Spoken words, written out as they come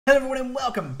Hello everyone and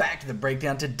welcome back to the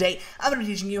breakdown. Today I'm going to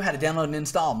be teaching you how to download and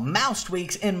install mouse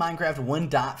tweaks in Minecraft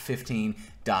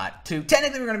 1.15.2.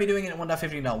 Technically we're going to be doing it in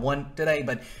 1.15.1 today,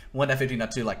 but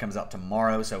 1.15.2 comes out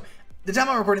tomorrow. So the time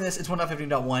I'm recording this, it's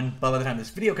 1.15.1, but by the time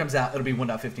this video comes out, it'll be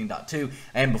 1.15.2,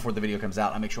 and before the video comes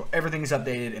out, I make sure everything is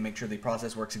updated and make sure the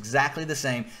process works exactly the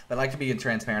same. But I like to be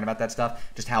transparent about that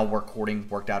stuff, just how recording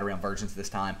worked out around versions this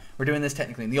time. We're doing this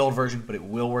technically in the old version, but it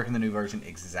will work in the new version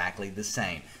exactly the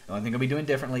same. The only thing I'll be doing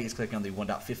differently is clicking on the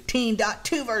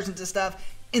 1.15.2 versions of stuff,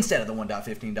 instead of the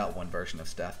 1.15.1 version of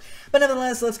stuff. But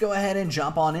nevertheless, let's go ahead and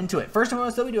jump on into it. First and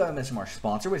foremost, though, we do have a message from our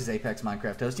sponsor, which is Apex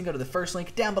Minecraft Hosting. Go to the first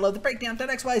link down below,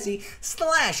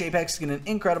 thebreakdown.xyz/Apex, to get an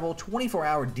incredible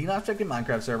 24-hour DDoS Protected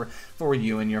Minecraft server for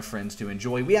you and your friends to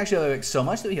enjoy. We actually love Apex so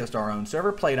much that we host our own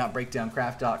server,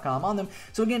 play.breakdowncraft.com, on them.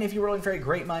 So again, if you're looking for a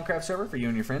great Minecraft server for you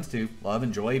and your friends to love,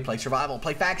 enjoy, play survival,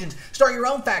 play factions, start your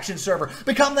own faction server,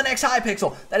 become the next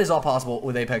Hypixel, that is all possible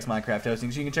with Apex Minecraft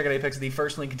Hosting. So you can check out Apex at the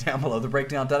first link down below,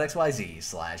 thebreakdown.xyz/Apex.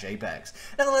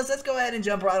 Nevertheless, let's go ahead and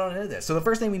jump right on into this. So the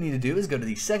first thing we need to do is go to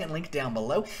the second link down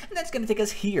below, and that's going to take us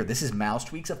here. This is Mouse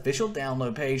Tweak's official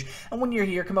download page, and when you're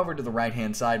here, come over to the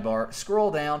right-hand sidebar,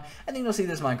 scroll down, and then you'll see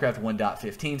this Minecraft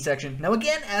 1.15 section. Now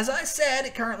again, as I said,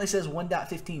 it currently says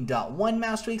 1.15.1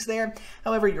 Mouse Tweaks there.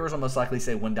 However, yours will most likely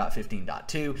say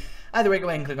 1.15.2. Either way, go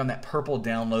ahead and click on that purple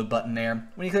download button there.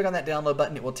 When you click on that download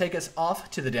button, it will take us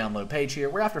off to the download page here,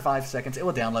 where after 5 seconds, it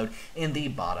will download in the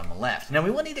bottom left. Now,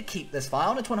 we will need to keep this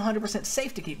file, and it's 100%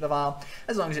 safe to keep the file,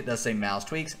 as long as it does say Mouse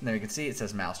Tweaks. And there you can see it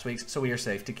says Mouse Tweaks, so we are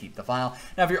safe to keep the file.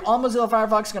 Now, if you're on Mozilla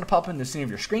Firefox, it's going to pop up in the center of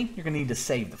your screen. You're going to need to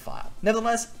save the file.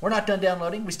 Nevertheless, we're not done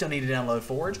downloading. We still need to download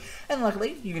Forge, and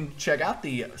luckily, you can check out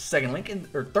the third link in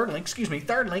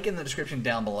the description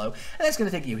down below, and that's going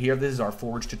to take you here. This is our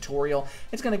Forge tutorial.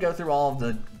 It's going to go through all of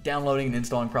the downloading and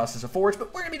installing process of Forge,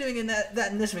 but we're going to be doing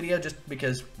that in this video just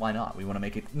because why not? We want to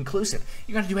make it inclusive.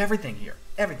 You're going to do everything here.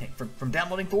 Everything from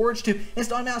downloading Forge to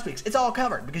installing Mouse Tweaks. It's all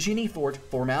covered because you need Forge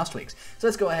for Mouse Tweaks. So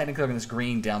let's go ahead and click on this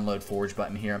green download Forge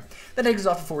button here. That takes us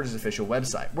off of Forge's official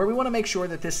website, where we want to make sure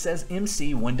that this says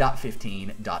MC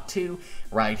 1.15.2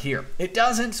 right here. It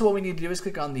doesn't, so what we need to do is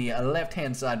click on the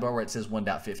left-hand sidebar where it says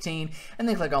 1.15 and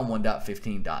then click on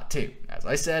 1.15.2. As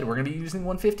I said, we're going to be using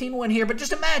 1.15.1 here, but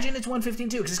just imagine it's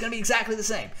 1.15.2 because it's going to be exactly the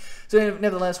same. So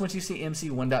nevertheless, once you see MC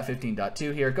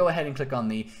 1.15.2 here, go ahead and click on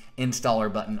the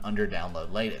installer button under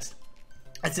download latest.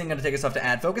 That's then going to take us off to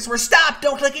add focus. Stop!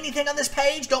 Don't click anything on this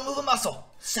page. Don't move a muscle.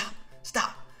 Stop.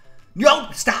 Stop. No,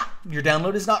 stop. Your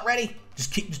download is not ready.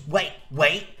 Just wait.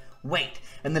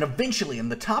 And then eventually in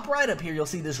the top right up here, you'll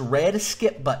see this red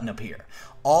skip button appear.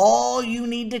 All you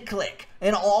need to click,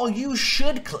 and all you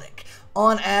should click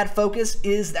on add focus,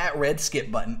 is that red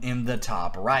skip button in the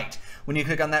top right. When you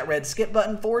click on that red skip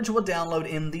button, Forge will download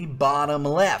in the bottom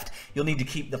left. You'll need to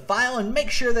keep the file and make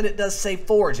sure that it does say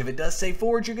Forge. If it does say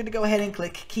Forge, you're good to go ahead and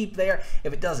click keep there.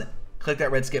 If it doesn't, click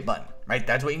that red skip button. Right,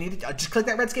 that's what you need to do. Just click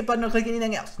that red skip button, don't click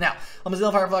anything else. Now, on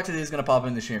Mozilla Firefox, it is going to pop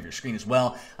in the center of your screen as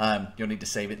well. You'll need to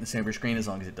save it in the center of your screen. As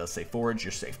long as it does say Forge,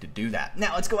 you're safe to do that.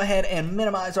 Now, let's go ahead and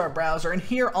minimize our browser. And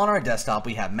here on our desktop,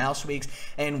 we have Mouse Tweaks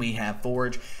and we have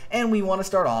Forge. And we want to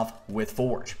start off with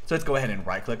Forge. So let's go ahead and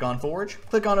right-click on Forge,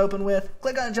 click on Open With,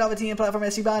 click on Java TM Platform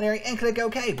SC Binary, and click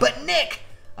OK. But Nick,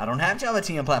 I don't have Java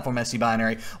TM Platform SC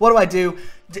Binary. What do?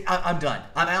 I'm done.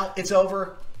 I'm out. It's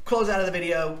over. Close out of the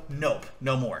video. Nope.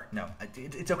 No more. No.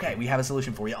 It's okay. We have a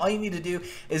solution for you. All you need to do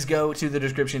is go to the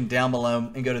description down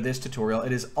below and go to this tutorial.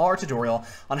 It is our tutorial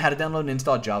on how to download and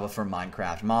install Java for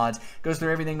Minecraft mods. Goes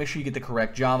through everything. Make sure you get the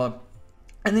correct Java.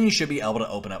 And then you should be able to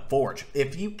open up Forge.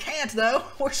 If you can't, though,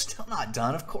 we're still not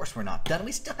done. Of course we're not done.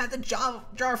 We still have the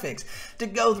jar fix to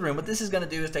go through. And what this is going to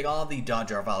do is take all of the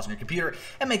 .jar files on your computer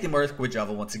and make them work with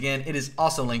Java once again. It is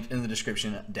also linked in the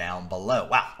description down below.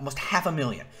 Wow, almost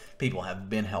 500,000 people have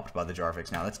been helped by the jar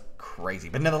fix now. That's crazy.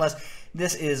 But nevertheless,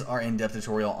 this is our in-depth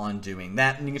tutorial on doing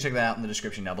that. And you can check that out in the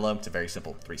description down below. It's a very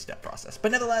simple 3-step process.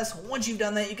 But nevertheless, once you've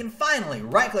done that, you can finally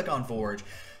right-click on Forge,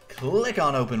 click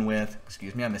on Open With,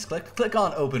 excuse me, I misclicked, click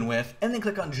on Open With, and then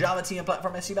click on Java TM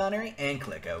Platform SC Binary, and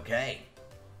click OK.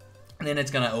 And then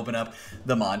it's going to open up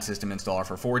the mod system installer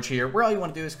for Forge here, where all you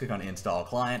want to do is click on Install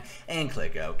Client, and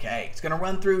click OK. It's going to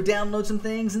run through, download some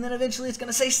things, and then eventually it's going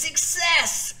to say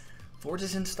Success! Forge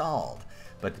is installed.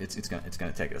 but it's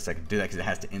gonna take it a second to do that because it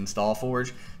has to install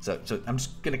Forge. So I'm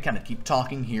just gonna kind of keep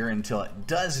talking here until it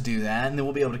does do that, and then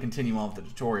we'll be able to continue on with the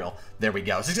tutorial. There we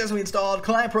go. Successfully installed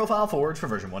client profile Forge for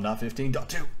version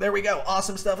 1.15.2. There we go.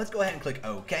 Awesome stuff. Let's go ahead and click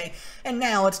OK. And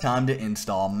now it's time to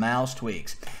install mouse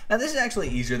tweaks. Now this is actually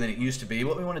easier than it used to be.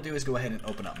 What we want to do is go ahead and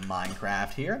open up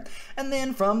Minecraft here, and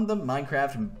then from the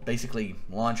Minecraft basically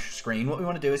launch screen, what we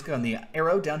want to do is click on the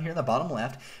arrow down here in the bottom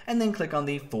left, and then click on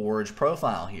the Forge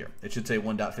profile here. It should say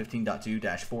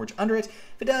 1.15.2-Forge under it.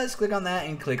 If it does, click on that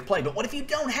and click play. But what if you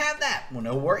don't have that? Well,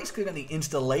 no worries. Click on the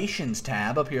Installations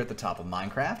tab up here at the top of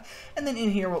Minecraft, and then in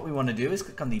here what we want to do is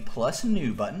click on the plus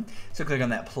new button. So click on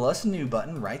that plus new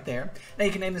button right there. Now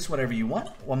you can name this whatever you want.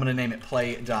 Well, I'm going to name it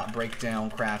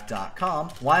play.breakdowncraft.com.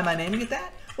 Why am I naming it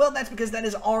that? Well, that's because that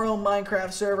is our own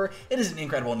Minecraft server. It is an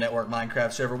incredible network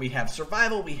Minecraft server. We have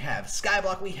survival, we have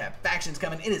skyblock, we have factions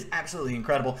coming. It is absolutely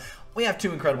incredible. We have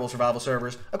two incredible survival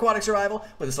servers, aquatic survival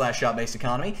with a /shop-based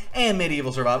economy, and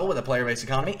medieval survival with a player-based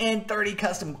economy, and 30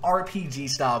 custom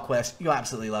RPG-style quests. You'll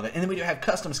absolutely love it. And then we do have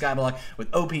custom skyblock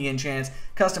with OP enchants,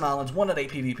 custom islands, 1.8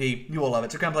 PvP. You will love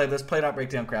it. So come play with us.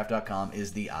 Play.breakdowncraft.com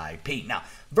is the IP. Now,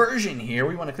 version here,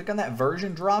 we want to click on that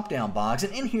version drop-down box,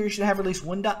 and in here you should have release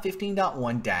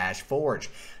 1.15.1-Forge.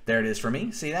 There it is for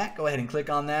me. See that? Go ahead and click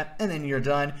on that, and then you're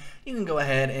done. You can go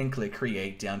ahead and click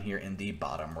Create down here in the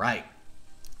bottom right.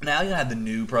 Now you'll have the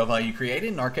new profile you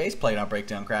created, in our case,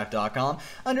 play.breakdowncraft.com.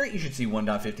 Under it, you should see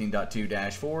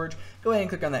 1.15.2-Forge. Go ahead and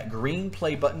click on that green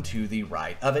play button to the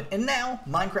right of it, and now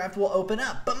Minecraft will open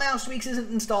up. But Mouse Tweaks isn't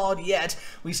installed yet.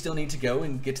 We still need to go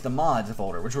and get to the mods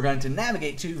folder, which we're going to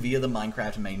navigate to via the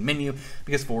Minecraft main menu,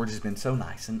 because Forge has been so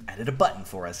nice and added a button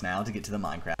for us now to get to the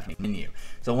Minecraft main menu.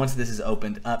 So once this is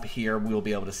opened up here, we'll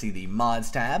be able to see the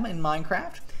mods tab in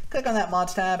Minecraft. Click on that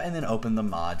mods tab and then open the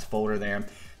mods folder there.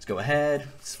 Let's go ahead.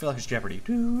 I feel like it's Jeopardy.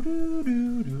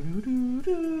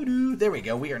 There we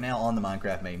go. We are now on the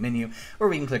Minecraft main menu where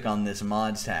we can click on this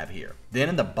mods tab here. Then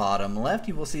in the bottom left,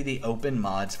 you will see the open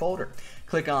mods folder.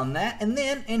 Click on that, and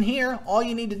then in here, all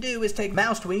you need to do is take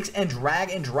Mouse Tweaks and drag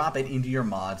and drop it into your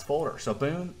mods folder. So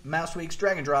boom, Mouse Tweaks,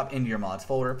 drag and drop into your mods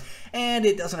folder, and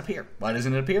it doesn't appear. Why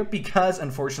doesn't it appear? Because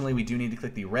unfortunately we do need to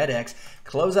click the red X,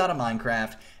 close out of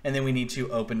Minecraft, and then we need to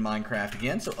open Minecraft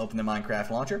again. So open the Minecraft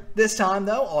launcher. This time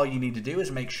though, all you need to do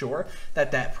is make sure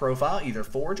that that profile, either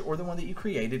Forge or the one that you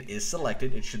created, is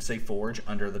selected. It should say Forge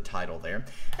under the title there,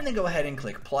 and then go ahead and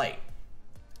click play.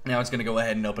 Now it's going to go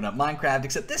ahead and open up Minecraft,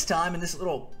 except this time in this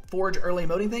little Forge early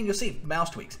moding thing, you'll see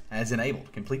Mouse Tweaks as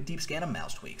enabled. Complete deep scan of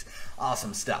Mouse Tweaks.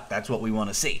 Awesome stuff. That's what we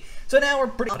want to see. So now we're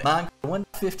pretty Minecraft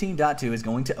 1.15.2 is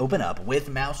going to open up with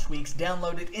Mouse Tweaks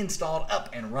downloaded, installed, up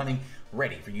and running,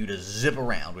 ready for you to zip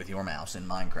around with your mouse in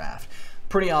Minecraft.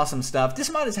 Pretty awesome stuff. This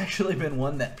mod has actually been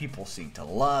one that people seem to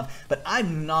love, but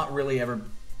I've not really ever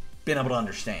been able to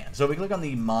understand. So if we click on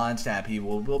the mods tab here,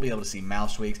 we'll be able to see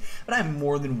Mouse Tweaks, but I'm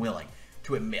more than willing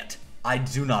to admit I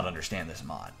do not understand this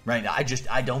mod. Right now,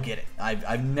 I don't get it.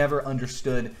 I've never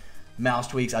understood Mouse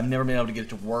Tweaks. I've never been able to get it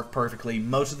to work perfectly.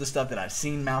 Most of the stuff that I've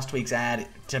seen Mouse Tweaks add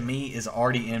to me is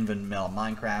already in vanilla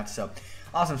Minecraft. So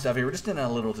awesome stuff here. We're just in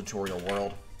a little tutorial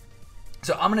world.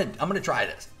 So I'm gonna try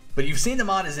this. But you've seen the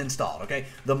mod is installed, okay?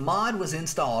 The mod was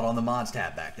installed on the mods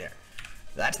tab back there.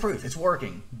 That's proof it's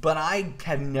working. But I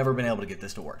have never been able to get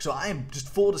this to work. So I am just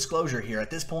full disclosure here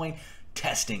at this point,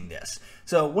 testing this.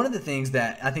 So one of the things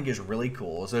that I think is really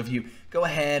cool, so if you go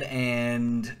ahead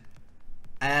and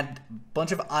add a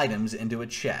bunch of items into a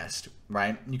chest,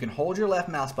 right, you can hold your left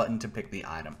mouse button to pick the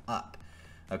item up,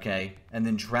 okay, and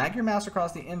then drag your mouse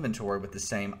across the inventory with the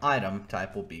same item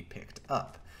type will be picked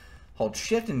up. Hold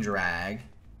shift and drag,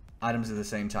 items of the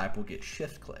same type will get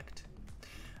shift clicked.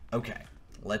 Okay,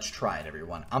 let's try it,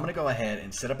 everyone. I'm going to go ahead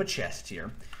and set up a chest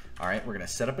here. All right, we're going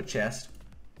to set up a chest.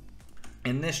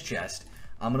 In this chest,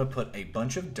 I'm going to put a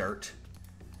bunch of dirt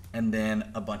and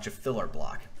then a bunch of filler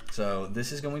block. So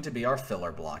this is going to be our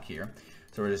filler block here.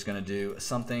 So we're just going to do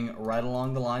something right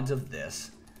along the lines of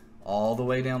this, all the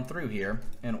way down through here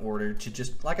in order to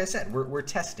just, like I said, we're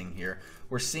testing here.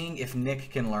 We're seeing if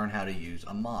Nick can learn how to use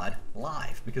a mod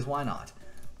live, because why not?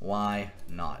 Why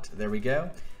not? There we go.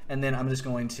 And then I'm just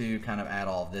going to kind of add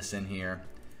all of this in here.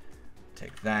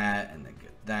 Take that and then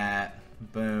get that.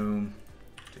 Boom.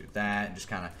 Do that. Just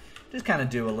kind of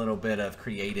do a little bit of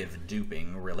creative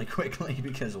duping really quickly,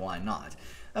 because why not?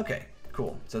 Okay,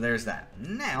 cool. So there's that.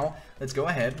 Now let's go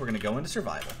ahead. We're going to go into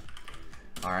survival.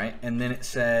 All right, and then it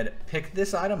said pick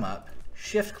this item up,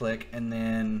 shift click, and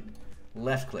then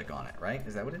left click on it. Right?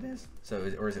 Is that what it is?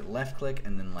 So or is it left click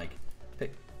and then like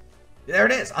pick? There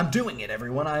it is. I'm doing it,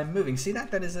 everyone. I'm moving. See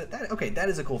that? Okay, that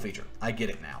is a cool feature. I get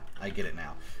it now. I get it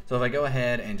now. So if I go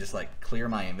ahead and just like clear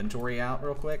my inventory out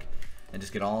real quick and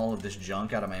just get all of this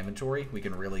junk out of my inventory, we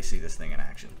can really see this thing in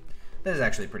action. That is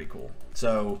actually pretty cool.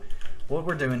 So what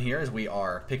we're doing here is we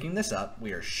are picking this up.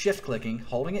 We are shift clicking,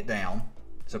 holding it down.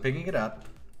 So picking it up.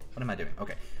 What am I doing?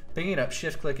 Okay. Picking it up,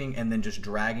 shift clicking, and then just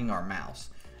dragging our mouse.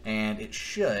 And it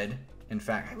should, in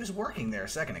fact, it was working there a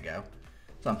second ago.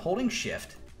 So I'm holding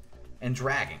shift and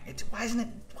dragging. Why isn't it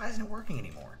working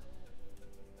anymore?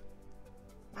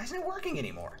 Why isn't it working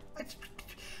anymore?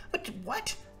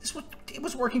 What? It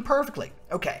was working perfectly.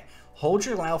 Okay. Hold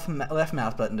your left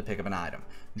mouse button to pick up an item.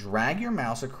 Drag your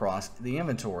mouse across the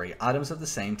inventory. Items of the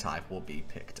same type will be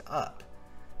picked up.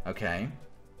 Okay.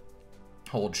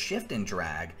 Hold shift and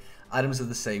drag. Items of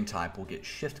the same type will get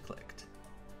shift clicked.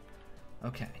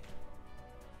 Okay.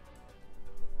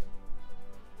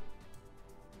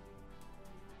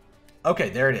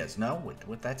 Okay, there it is. No,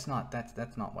 that's not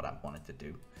what I wanted to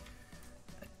do.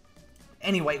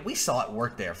 Anyway, we saw it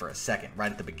work there for a second,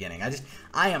 right at the beginning.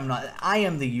 I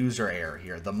am the user error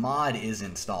here. The mod is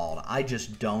installed. I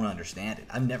just don't understand it.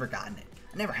 I've never gotten it.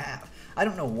 I never have. I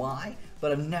don't know why,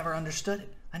 but I've never understood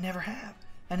it. I never have.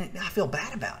 And I feel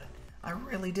bad about it. I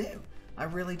really do. I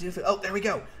really do feel... Oh, there we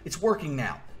go. It's working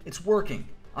now. It's working.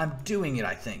 I'm doing it,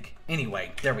 I think.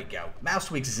 Anyway, there we go. Mouse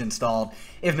Tweaks is installed,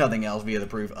 if nothing else, via the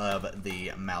proof of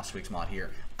the Mouse Tweaks mod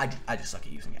here. I just suck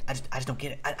at using it. I just don't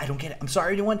get it. I don't get it. I'm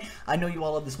sorry, everyone. I know you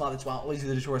all love this mod. That's why I always do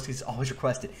the tutorials, because it's always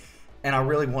requested. And I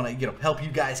really want to, help you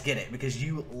guys get it, because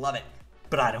you love it.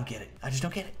 But I don't get it. I just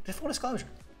don't get it. Just full disclosure.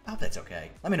 I hope that's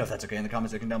okay. Let me know if that's okay in the comment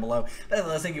section down below. But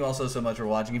otherwise, thank you all so much for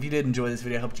watching. If you did enjoy this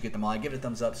video, I hope you get the mod. Give it a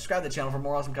thumbs up. Subscribe to the channel for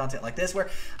more awesome content like this, where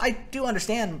I do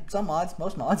understand some mods,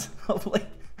 most mods, hopefully.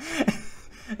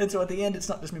 And so at the end, it's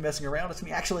not just me messing around, it's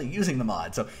me actually using the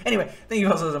mod. So anyway, thank you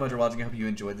all so much for watching. I hope you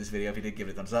enjoyed this video. If you did, give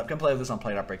it a thumbs up. Come play with us on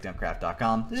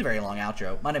play.breakdowncraft.com. This is a very long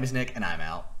outro. My name is Nick, and I'm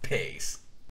out. Peace.